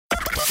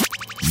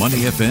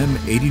Money FM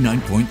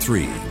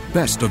 89.3.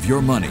 Best of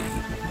your money.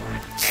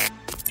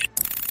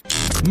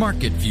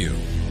 Market View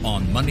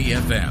on Money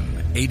FM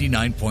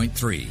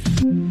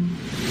 89.3.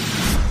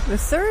 The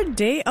third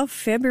day of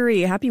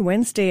February. Happy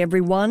Wednesday,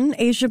 everyone.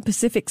 Asia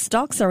Pacific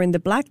stocks are in the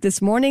black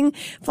this morning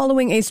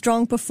following a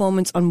strong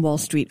performance on Wall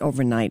Street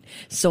overnight.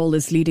 Seoul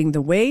is leading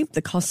the way.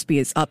 The Kospi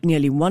is up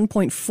nearly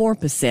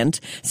 1.4%.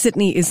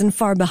 Sydney isn't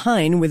far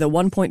behind with a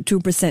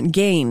 1.2%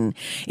 gain.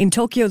 In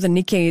Tokyo, the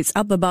Nikkei is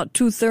up about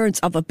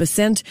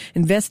 0.2%.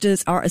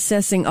 Investors are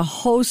assessing a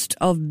host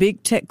of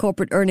big tech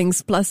corporate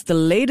earnings plus the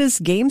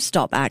latest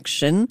GameStop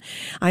action.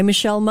 I'm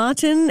Michelle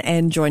Martin,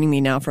 and joining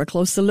me now for a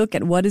closer look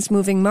at what is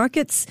moving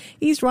markets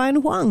is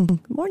Ryan Huang.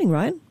 Good morning,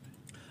 Ryan.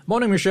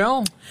 Morning,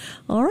 Michelle.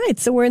 All right,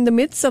 so we're in the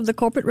midst of the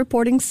corporate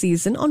reporting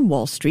season on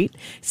Wall Street.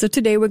 So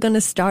today we're going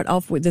to start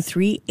off with the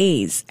three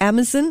A's: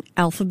 Amazon,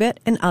 Alphabet,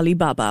 and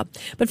Alibaba.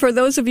 But for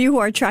those of you who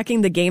are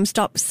tracking the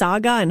GameStop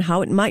saga and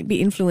how it might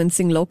be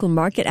influencing local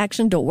market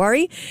action, don't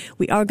worry.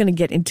 We are going to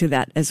get into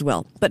that as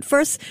well. But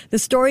first, the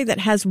story that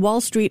has Wall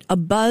Street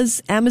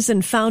abuzz: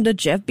 Amazon founder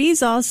Jeff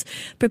Bezos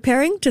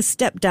preparing to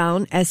step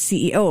down as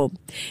CEO.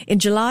 In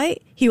July,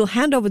 he will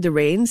hand over the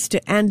reins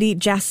to Andy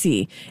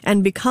Jassy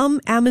and become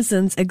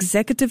Amazon's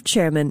executive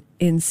chairman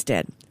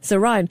instead. So,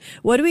 Ryan,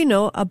 what do we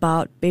know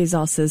about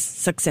Bezos'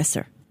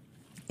 successor?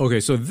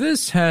 Okay, so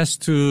this has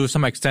to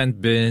some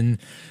extent been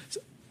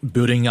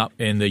building up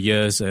in the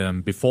years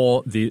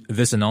before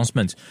this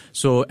announcement.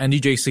 So Andy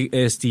Jassy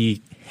is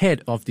the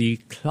head of the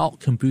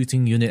cloud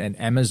computing unit at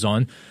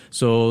Amazon.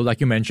 So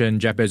like you mentioned,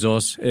 Jeff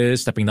Bezos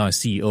is stepping down as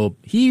CEO.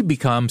 He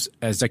becomes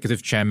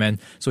executive chairman.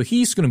 So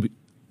he's going to be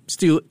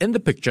still in the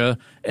picture,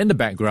 in the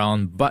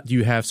background, but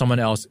you have someone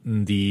else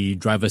in the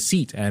driver's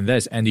seat, and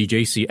that's Andy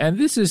Jassy. And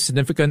this is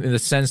significant in the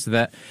sense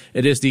that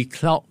it is the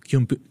cloud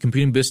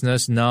computing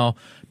business now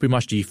pretty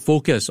much the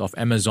focus of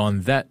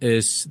Amazon. That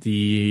is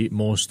the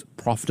most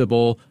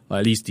profitable, or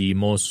at least the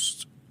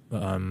most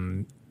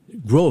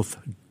growth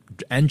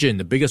engine,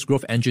 the biggest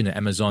growth engine at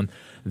Amazon.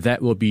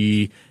 That will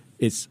be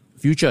its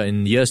future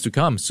in years to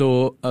come.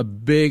 So a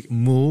big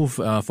move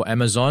for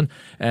Amazon,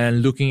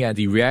 and looking at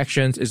the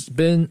reactions, it's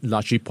been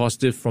largely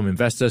positive from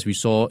investors. We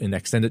saw in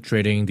extended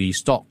trading the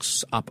stock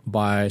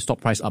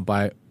price up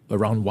by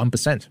around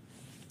 1%.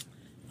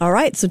 All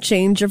right, so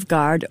change of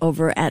guard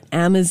over at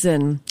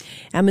Amazon.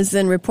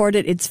 Amazon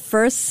reported its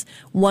first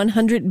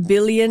 $100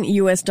 billion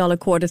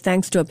quarter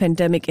thanks to a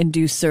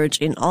pandemic-induced surge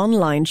in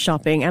online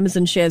shopping.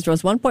 Amazon shares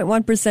rose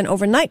 1.1%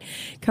 overnight,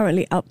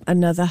 currently up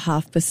another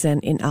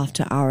 0.5% in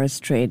after-hours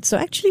trade. So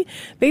actually,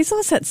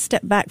 Bezos had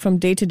stepped back from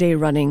day-to-day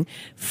running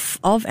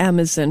of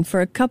Amazon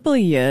for a couple of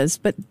years,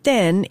 but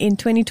then in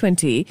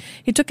 2020,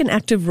 he took an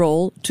active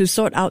role to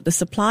sort out the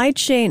supply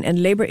chain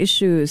and labor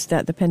issues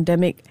that the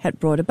pandemic had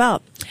brought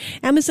about.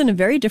 Amazon, a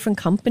very different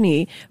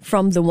company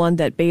from the one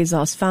that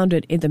Bezos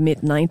founded in the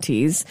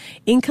mid-90s.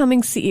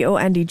 Incoming CEO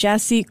Andy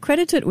Jassy,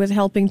 credited with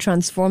helping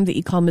transform the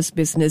e-commerce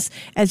business,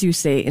 as you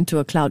say, into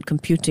a cloud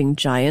computing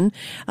giant.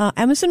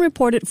 Amazon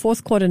reported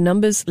fourth quarter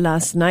numbers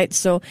last night.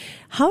 So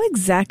how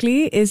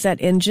exactly is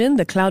that engine,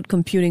 the cloud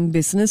computing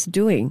business,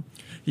 doing?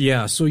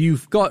 Yeah, so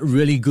you've got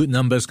really good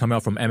numbers coming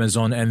out from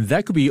Amazon, and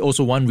that could be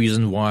also one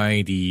reason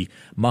why the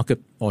market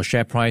or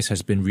share price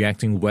has been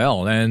reacting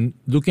well. And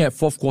looking at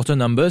fourth quarter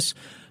numbers,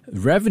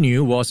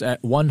 revenue was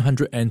at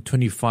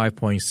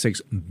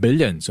 $125.6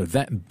 billion. So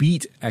that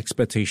beat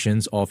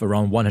expectations of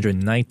around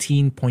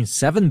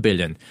 $119.7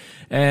 billion.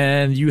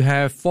 And you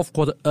have fourth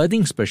quarter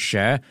earnings per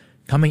share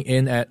coming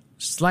in at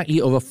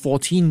slightly over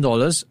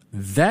 $14.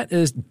 That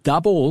is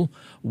double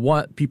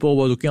what people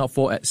were looking out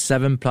for at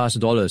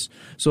 $7+.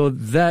 So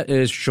that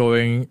is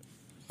showing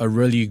a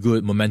really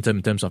good momentum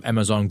in terms of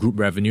Amazon Group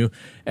revenue.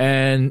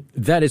 And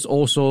that is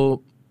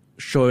also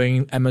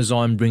showing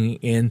Amazon bringing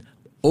in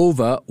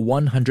over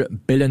 $100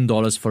 billion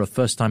for the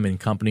first time in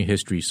company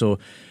history. So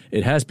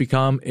it has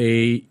become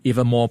a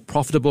even more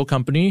profitable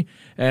company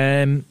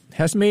and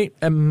has made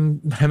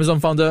Amazon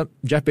founder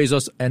Jeff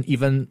Bezos an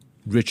even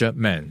richer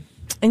man.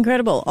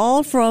 Incredible.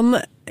 All from,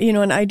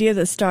 an idea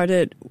that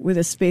started with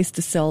a space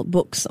to sell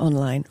books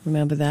online.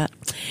 Remember that?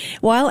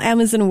 While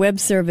Amazon Web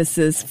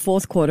Services'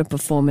 fourth quarter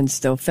performance,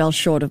 though, fell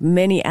short of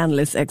many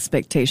analysts'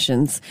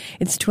 expectations,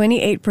 its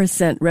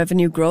 28%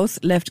 revenue growth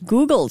left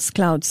Google's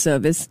cloud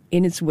service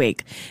in its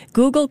wake.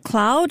 Google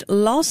Cloud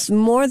lost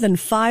more than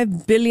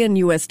 $5 billion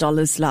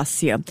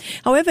last year.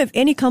 However, if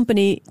any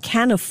company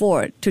can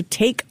afford to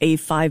take a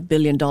 $5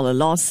 billion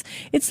loss,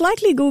 it's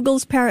likely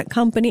Google's parent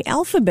company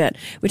Alphabet,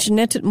 which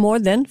netted more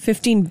than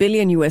 $15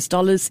 billion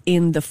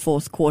in the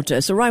fourth quarter.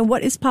 So, Ryan,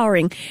 what is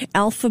powering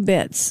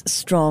Alphabet's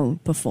strong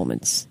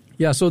performance?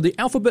 Yeah, so the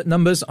Alphabet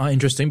numbers are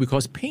interesting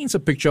because it paints a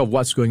picture of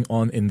what's going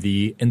on in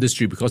the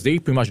industry because they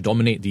pretty much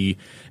dominate the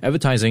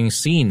advertising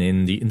scene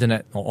in the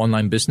internet or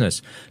online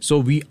business. So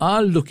we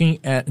are looking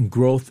at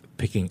growth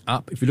picking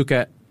up. If you look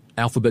at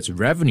Alphabet's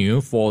revenue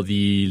for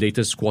the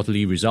latest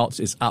quarterly results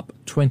is up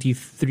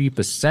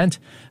 23%.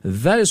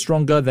 That is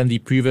stronger than the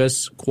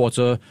previous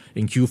quarter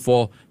in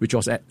Q4, which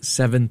was at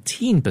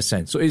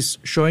 17%. So it's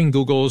showing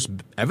Google's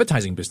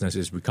advertising business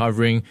is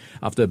recovering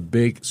after a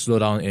big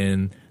slowdown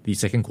in the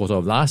second quarter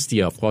of last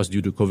year, of course,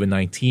 due to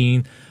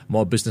COVID-19,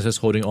 more businesses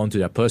holding on to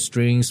their purse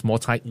strings more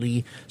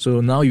tightly.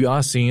 So now you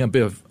are seeing a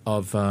bit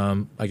of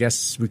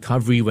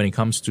recovery when it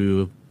comes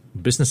to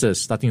businesses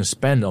starting to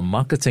spend on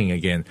marketing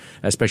again,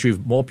 especially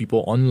with more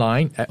people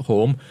online at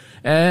home.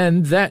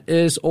 And that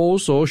is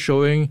also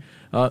showing,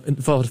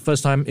 for the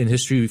first time in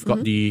history, we've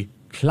got the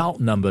cloud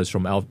numbers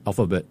from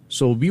Alphabet.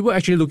 So we were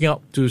actually looking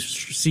up to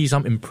see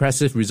some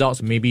impressive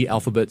results, maybe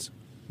Alphabet's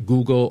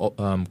Google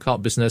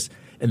cloud business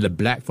in the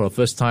black for the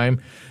first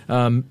time.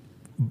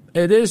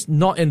 It is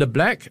not in the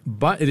black,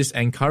 but it is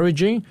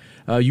encouraging.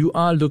 You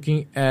are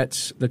looking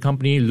at the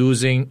company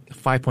losing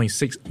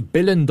 $5.6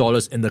 billion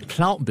in the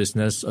cloud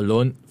business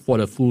alone for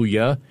the full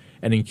year.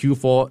 And in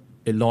Q4,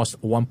 it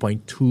lost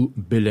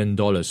 $1.2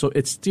 billion. So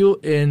it's still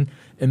in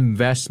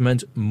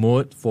investment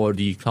mode for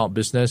the cloud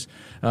business.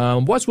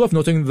 What's worth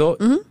noting, though,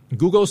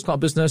 Google's cloud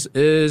business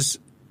is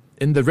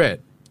in the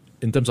red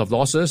in terms of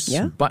losses,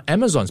 but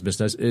Amazon's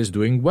business is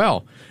doing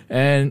well.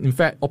 And in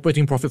fact,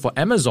 operating profit for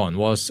Amazon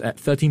was at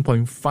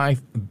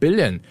 $13.5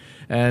 billion.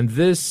 And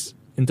this,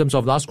 in terms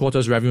of last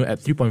quarter's revenue, at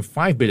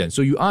 $3.5 billion.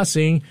 So you are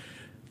seeing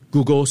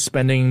Google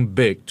spending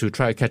big to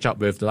try to catch up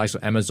with the likes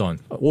of Amazon.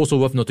 Also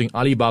worth noting,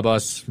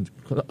 Alibaba's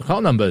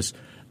cloud numbers,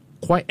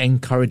 quite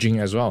encouraging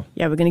as well.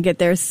 Yeah, we're going to get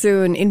there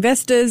soon.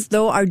 Investors,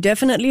 though, are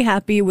definitely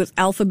happy with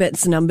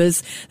Alphabet's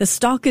numbers. The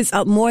stock is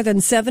up more than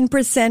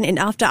 7% in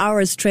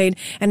after-hours trade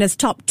and has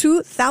topped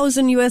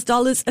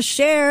 $2,000 a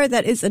share.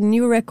 That is a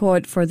new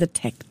record for the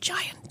tech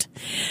giant.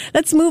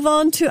 Let's move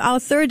on to our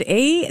third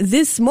A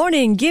this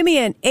morning. Give me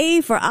an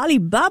A for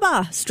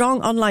Alibaba.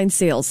 Strong online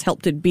sales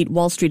helped it beat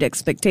Wall Street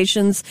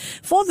expectations.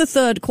 For the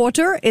third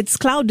quarter, its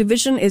cloud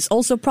division is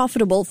also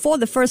profitable for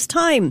the first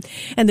time.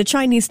 And the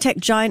Chinese tech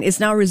giant is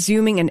now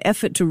resuming an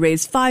effort to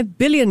raise $5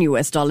 billion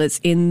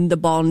in the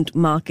bond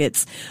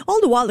markets.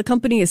 All the while, the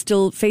company is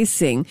still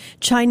facing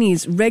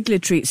Chinese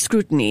regulatory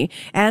scrutiny.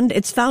 And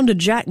its founder,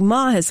 Jack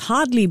Ma, has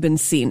hardly been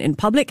seen in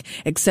public,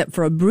 except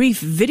for a brief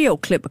video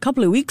clip a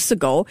couple of weeks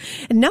ago.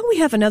 And now we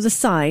have another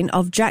sign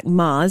of Jack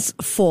Ma's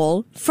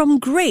fall from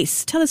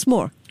grace. Tell us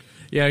more.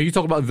 Yeah, you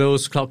talk about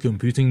those cloud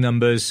computing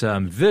numbers.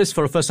 This,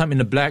 for the first time in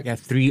the black, at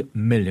 $3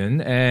 million.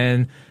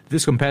 And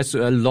this compares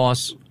to a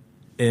loss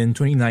in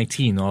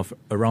 2019 of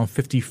around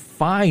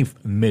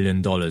 $55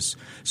 million.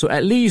 So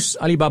at least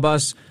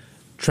Alibaba's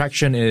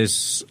traction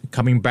is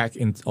coming back,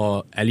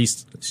 or at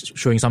least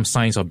showing some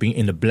signs of being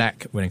in the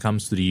black when it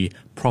comes to the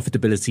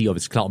profitability of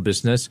its cloud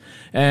business.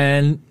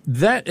 And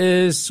that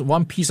is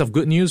one piece of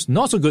good news.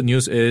 Not so good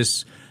news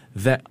is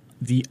that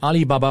the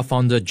Alibaba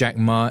founder, Jack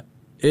Ma,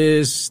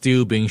 is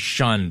still being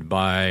shunned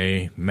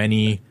by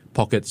many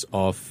pockets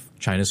of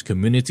China's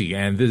community.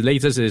 And the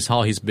latest is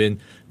how he's been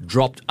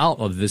dropped out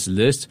of this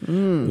list.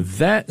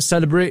 That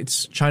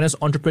celebrates China's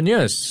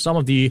entrepreneurs. Some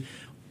of the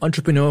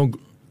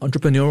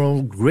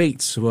entrepreneurial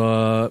greats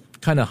were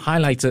kind of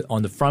highlighted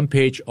on the front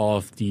page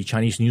of the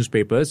Chinese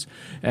newspapers.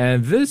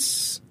 And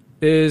this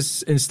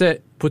is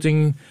instead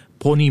putting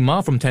Pony Ma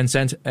from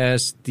Tencent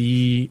as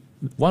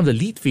one of the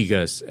lead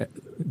figures.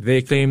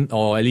 They claim,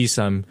 or at least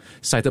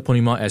cited Pony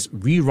Ma as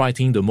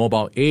rewriting the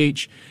mobile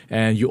age.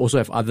 And you also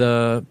have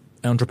other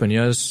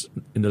entrepreneurs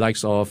in the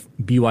likes of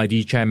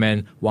BYD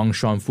chairman Wang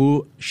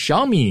Shuanfu,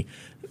 Xiaomi,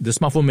 the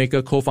smartphone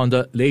maker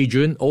co-founder Lei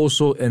Jun,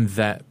 also in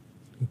that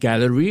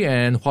gallery,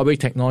 and Huawei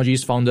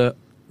Technologies founder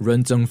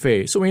Ren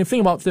Zhengfei. So when you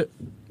think about it,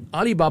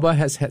 Alibaba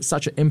has had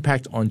such an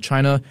impact on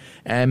China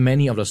and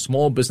many of the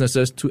small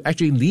businesses. To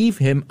actually leave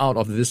him out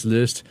of this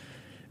list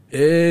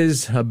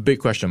is a big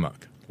question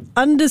mark.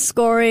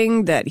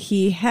 Underscoring that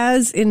he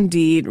has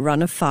indeed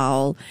run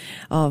afoul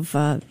of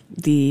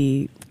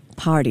the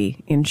party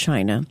in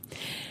China.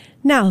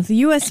 Now, the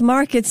U.S.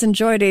 markets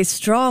enjoyed a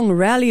strong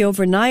rally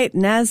overnight.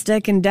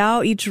 Nasdaq and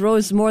Dow each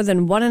rose more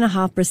than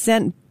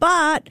 1.5%,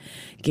 but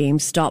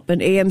GameStop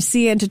and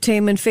AMC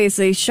Entertainment face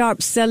a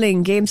sharp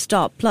selling.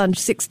 GameStop plunged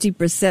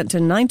 60% to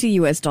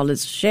 $90 a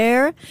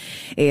share.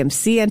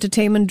 AMC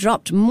Entertainment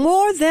dropped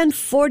more than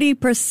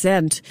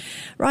 40%.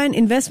 Ryan,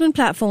 investment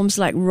platforms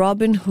like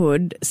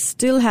Robinhood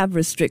still have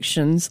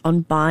restrictions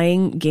on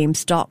buying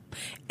GameStop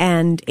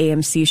and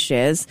AMC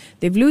shares.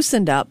 They've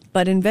loosened up,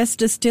 but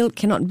investors still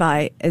cannot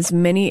buy as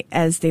many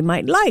as they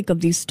might like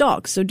of these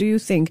stocks. So do you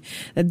think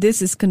that this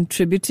is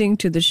contributing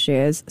to the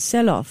shares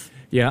sell-off?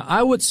 Yeah,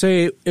 I would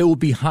say it would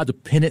be hard to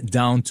pin it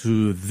down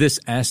to this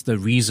as the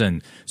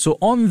reason. So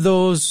on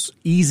those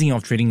easing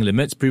of trading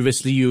limits,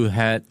 previously you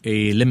had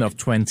a limit of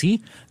 20.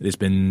 It's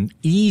been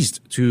eased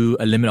to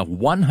a limit of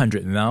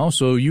 100 now.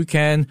 So you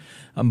can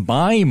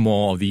buy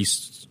more of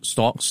these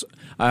stocks.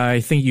 I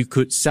think you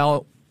could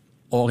sell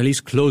or at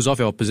least close off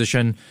your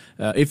position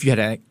if you had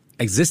an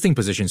existing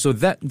position. So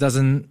that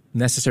doesn't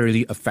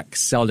necessarily affect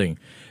selling.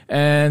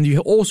 And you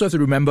also have to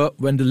remember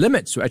when the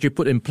limits were actually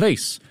put in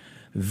place,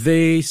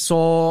 they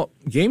saw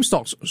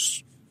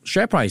GameStop's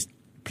share price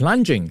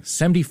plunging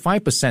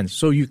 75%.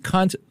 So you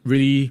can't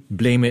really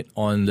blame it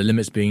on the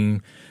limits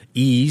being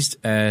eased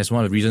as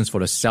one of the reasons for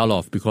the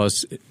sell-off,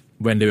 because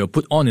when they were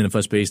put on in the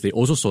first place, they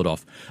also sold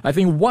off. I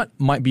think what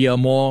might be a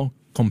more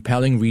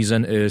compelling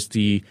reason is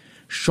the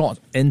short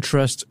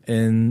interest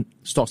in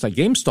stocks like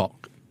GameStop.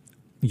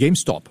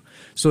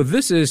 So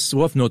this is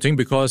worth noting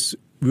because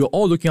we're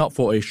all looking out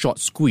for a short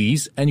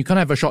squeeze, and you can't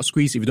have a short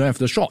squeeze if you don't have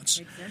the shorts.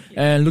 Exactly.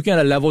 And looking at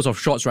the levels of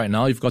shorts right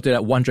now, you've got it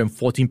at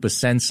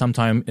 114%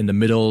 sometime in the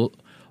middle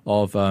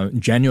of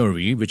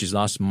January, which is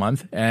last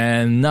month,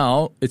 and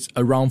now it's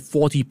around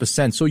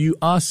 40%. So you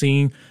are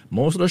seeing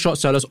most of the short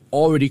sellers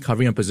already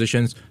covering their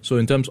positions. So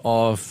in terms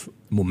of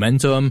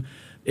momentum,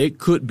 it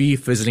could be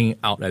fizzling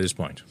out at this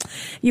point.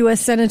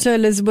 U.S. Senator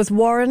Elizabeth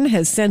Warren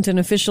has sent an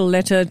official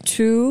letter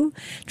to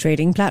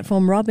trading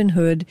platform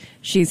Robinhood.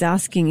 She's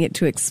asking it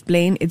to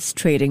explain its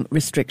trading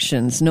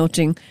restrictions,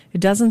 noting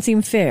it doesn't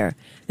seem fair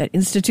that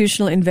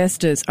institutional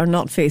investors are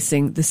not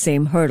facing the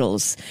same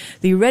hurdles.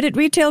 The Reddit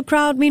retail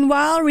crowd,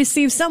 meanwhile,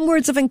 received some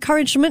words of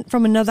encouragement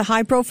from another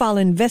high-profile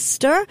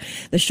investor,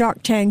 the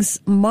Shark Tank's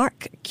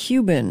Mark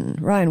Cuban.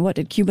 Ryan, what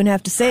did Cuban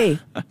have to say?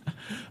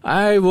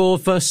 I will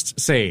first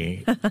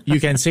say, you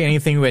can say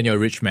anything when you're a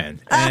rich man.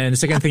 And the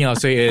second thing I'll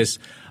say is,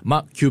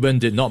 Mark Cuban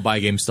did not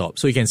buy GameStop.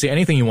 So you can say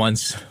anything you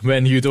want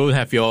when you don't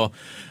have your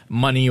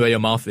money where your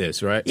mouth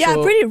is, right? Yeah,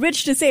 so, pretty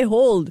rich to say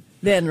hold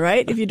then,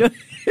 right? If you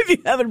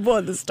haven't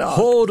bought the stock.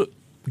 Hold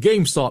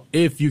GameStop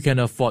if you can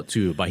afford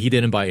to, but he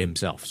didn't buy it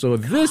himself. So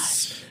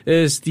this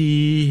is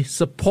the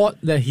support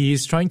that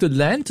he's trying to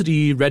lend to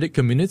the Reddit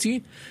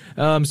community.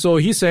 So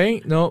he's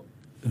saying, no,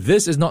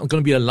 this is not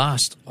going to be the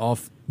last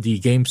of the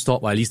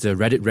GameStop, or at least the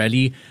Reddit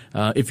rally.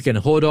 If you can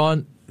hold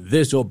on,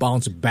 this will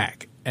bounce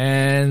back.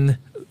 And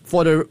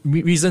for the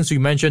reasons you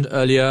mentioned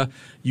earlier,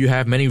 you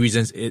have many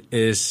reasons it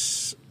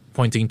is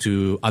pointing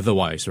to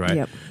otherwise, right?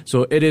 Yep.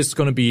 So it is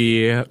going to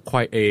be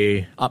quite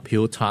a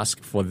uphill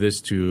task for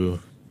this to,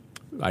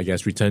 I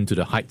guess, return to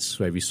the heights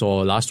where we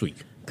saw last week.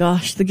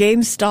 Gosh, the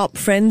GameStop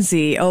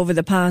frenzy over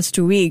the past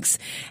 2 weeks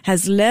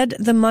has led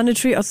the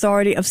Monetary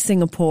Authority of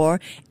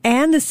Singapore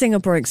and the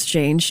Singapore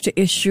Exchange to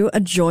issue a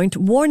joint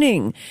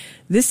warning.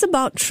 This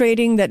about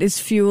trading that is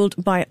fueled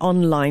by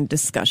online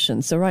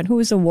discussions. So, right, who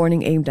is the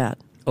warning aimed at?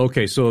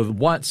 Okay, so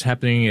what's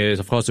happening is,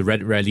 of course, the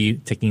Reddit rally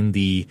taking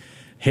the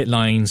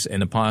headlines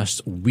in the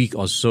past week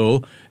or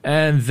so,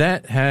 and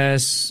that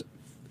has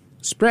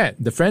spread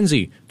the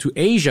frenzy to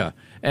Asia.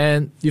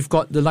 And you've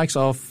got the likes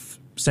of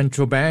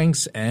central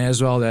banks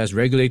as well as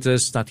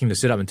regulators starting to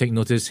sit up and take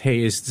notice.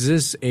 Hey, is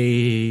this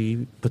a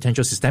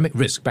potential systemic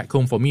risk back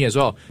home for me as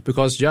well?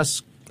 Because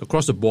just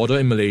across the border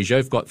in Malaysia,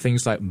 you've got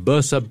things like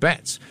Bursa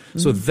Bets.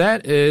 So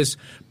that is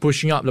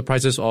pushing up the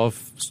prices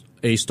of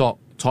a stock,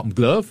 Top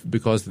Glove,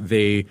 because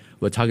they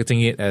were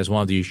targeting it as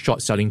one of the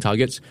short-selling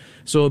targets.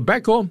 So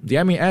back home,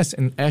 the MAS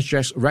and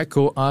SGX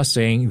Redco are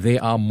saying they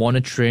are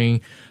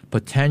monitoring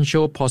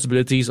potential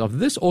possibilities of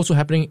this also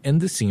happening in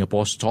the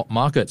Singapore stock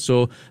market.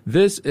 So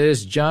this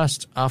is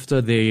just after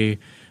they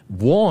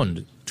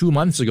warned 2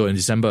 months ago in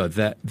December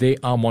that they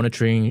are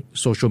monitoring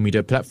social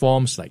media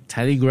platforms like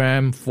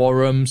Telegram,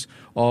 forums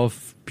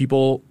of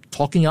people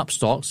talking up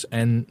stocks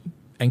and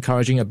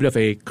encouraging a bit of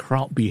a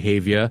crowd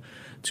behavior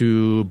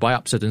to buy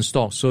up certain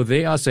stocks. So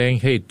they are saying,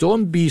 hey,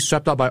 don't be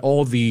swept up by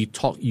all the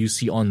talk you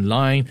see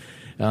online.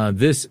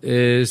 This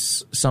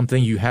is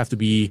something you have to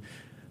be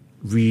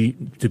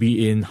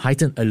in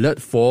heightened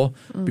alert for,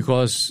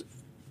 because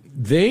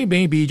they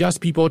may be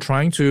just people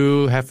trying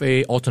to have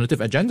a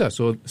alternative agenda.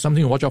 So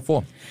something to watch out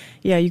for.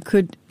 Yeah, you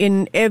could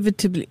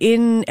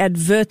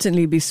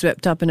inadvertently be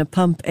swept up in a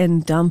pump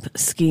and dump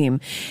scheme.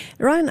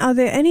 Ryan, are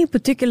there any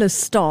particular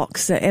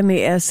stocks that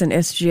MAS and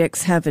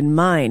SGX have in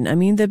mind? I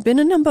mean, there have been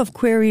a number of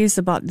queries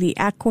about the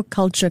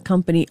aquaculture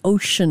company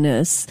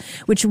Oceanus,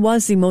 which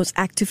was the most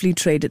actively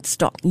traded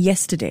stock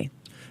yesterday.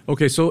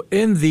 Okay, so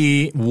in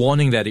the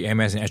warning that the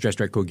MAS and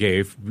SGX Redco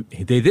gave,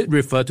 they did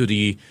refer to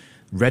the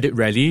Reddit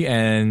rally,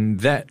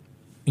 and that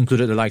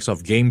included the likes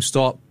of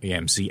GameStop,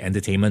 AMC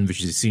Entertainment,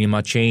 which is a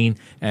cinema chain,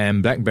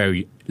 and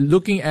BlackBerry.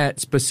 Looking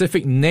at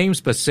specific names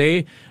per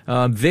se,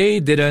 they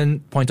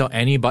didn't point out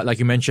any, but like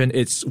you mentioned,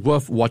 it's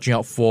worth watching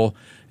out for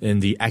in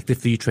the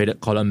actively traded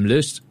column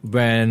list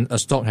when a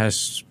stock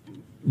has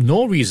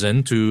no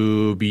reason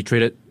to be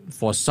traded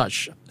for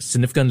such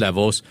significant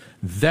levels.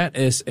 That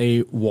is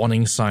a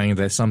warning sign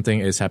that something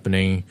is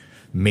happening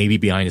maybe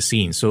behind the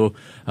scenes. So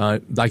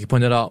like you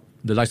pointed out,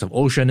 the likes of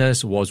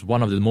Oceanus was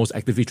one of the most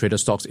actively traded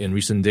stocks in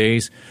recent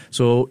days.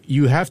 So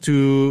you have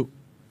to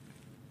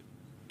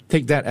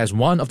take that as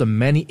one of the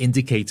many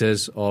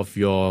indicators of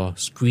your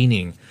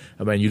screening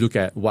when you look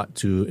at what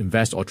to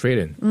invest or trade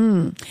in.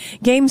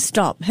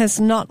 GameStop has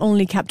not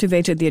only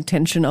captivated the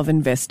attention of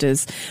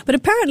investors, but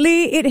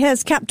apparently it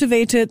has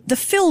captivated the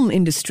film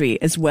industry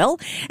as well.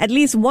 At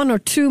least 1 or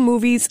 2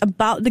 movies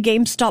about the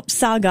GameStop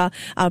saga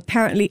are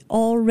apparently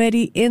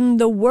already in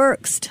the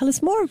works. Tell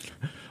us more.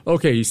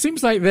 Okay, it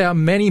seems like there are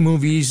many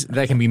movies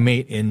that can be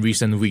made in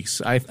recent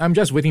weeks. I'm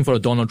just waiting for a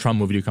Donald Trump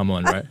movie to come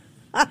on, right?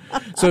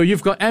 So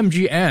you've got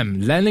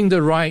MGM lending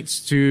the rights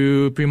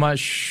to pretty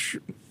much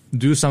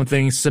do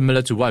something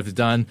similar to what they've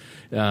done.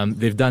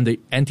 They've done the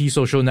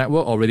Anti-Social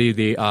Network. Already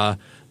they are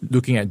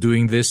looking at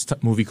doing this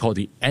movie called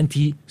the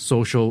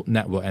Anti-Social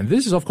Network. And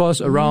this is, of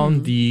course,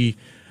 around the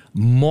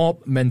mob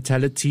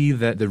mentality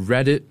that the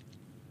Reddit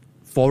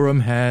forum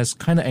has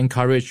kind of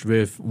encouraged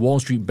with Wall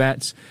Street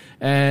Bets.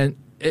 And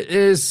it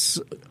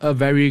is a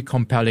very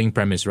compelling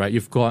premise, right?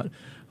 You've got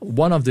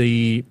one of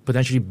the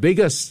potentially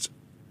biggest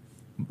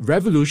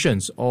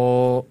revolutions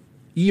or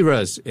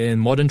eras in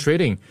modern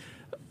trading,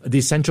 a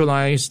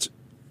decentralized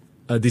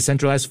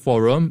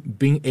forum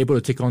being able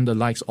to take on the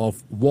likes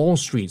of Wall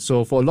Street.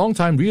 So for a long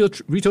time,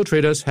 retail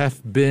traders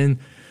have been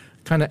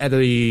kind of at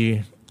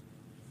the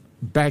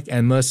back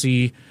and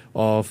mercy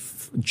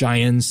of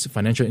giants,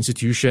 financial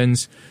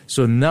institutions.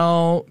 So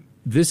now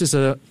this is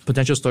a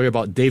potential story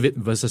about David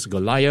versus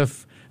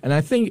Goliath. And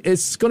I think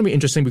it's going to be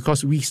interesting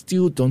because we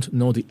still don't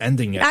know the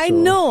ending yet. I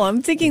know.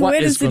 I'm thinking,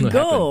 where does it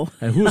go?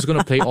 And who's going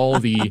to play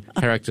all the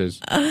characters?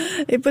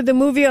 They put the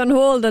movie on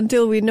hold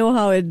until we know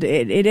how it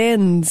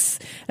ends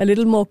a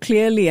little more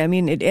clearly. I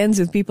mean, it ends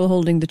with people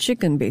holding the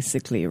chicken,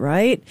 basically,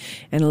 right?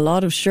 And a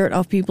lot of shirt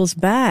off people's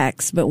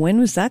backs. But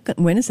when is that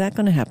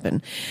going to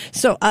happen?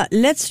 So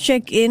let's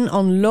check in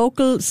on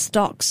local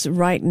stocks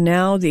right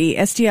now.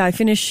 The STI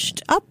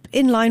finished up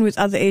in line with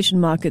other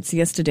Asian markets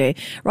yesterday,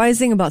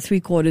 rising about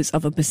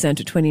 0.75%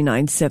 to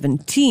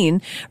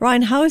 29.17.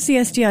 Ryan, how is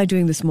the STI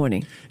doing this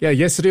morning? Yeah,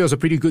 yesterday was a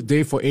pretty good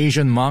day for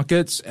Asian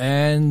markets,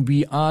 and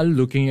we are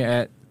looking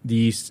at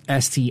the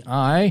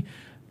STI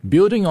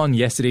building on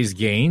yesterday's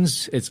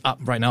gains. It's up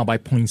right now by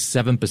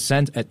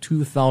 0.7% at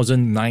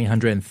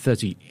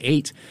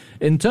 2,938.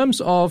 In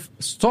terms of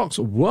stocks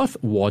worth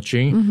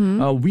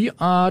watching, we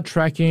are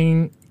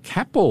tracking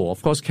Keppel.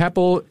 Of course,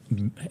 Keppel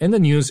in the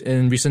news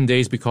in recent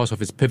days because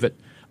of its pivot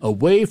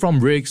away from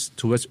rigs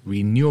towards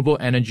renewable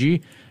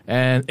energy,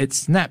 and it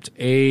snapped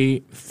a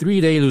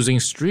 3-day losing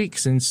streak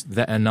since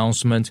that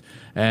announcement.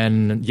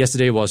 And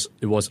yesterday it was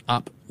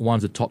up, one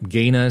of the top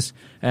gainers.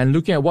 And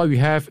looking at what we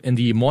have in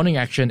the morning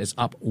action, it's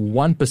up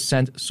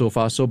 1% so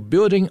far. So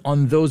building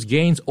on those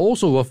gains,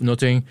 also worth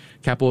noting,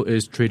 Keppel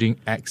is trading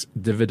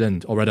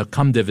ex-dividend, or rather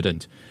come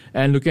dividend.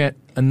 And looking at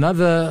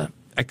another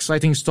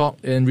exciting stock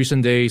in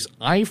recent days,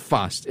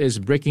 iFast is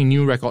breaking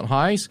new record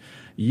highs.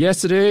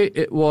 Yesterday,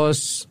 it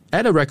was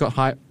at a record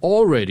high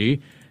already,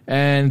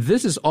 and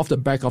this is off the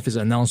back of its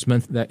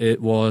announcement that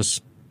it was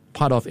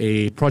part of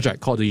a project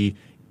called the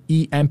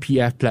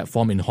eMPF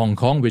platform in Hong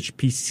Kong, which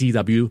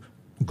PCCW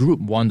Group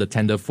won the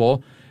tender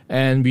for.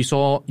 And we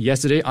saw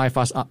yesterday,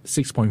 iFast up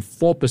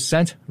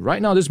 6.4%.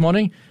 Right now, this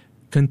morning,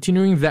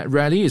 continuing that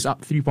rally, is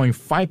up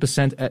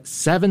 3.5% at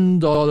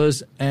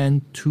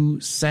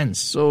 $7.02.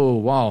 So,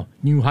 wow,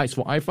 new heights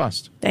for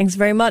iFast. Thanks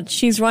very much.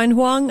 She's Ryan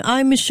Huang.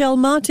 I'm Michelle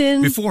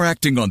Martin. Before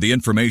acting on the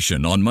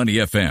information on Money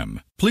FM,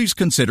 please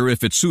consider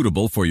if it's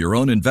suitable for your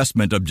own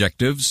investment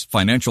objectives,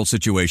 financial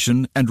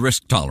situation, and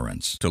risk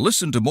tolerance. To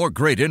listen to more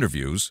great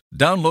interviews,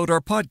 download our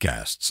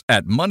podcasts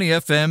at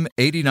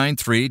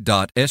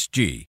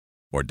moneyfm893.sg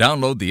or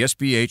download the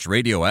SPH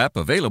radio app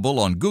available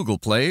on Google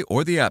Play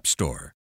or the App Store.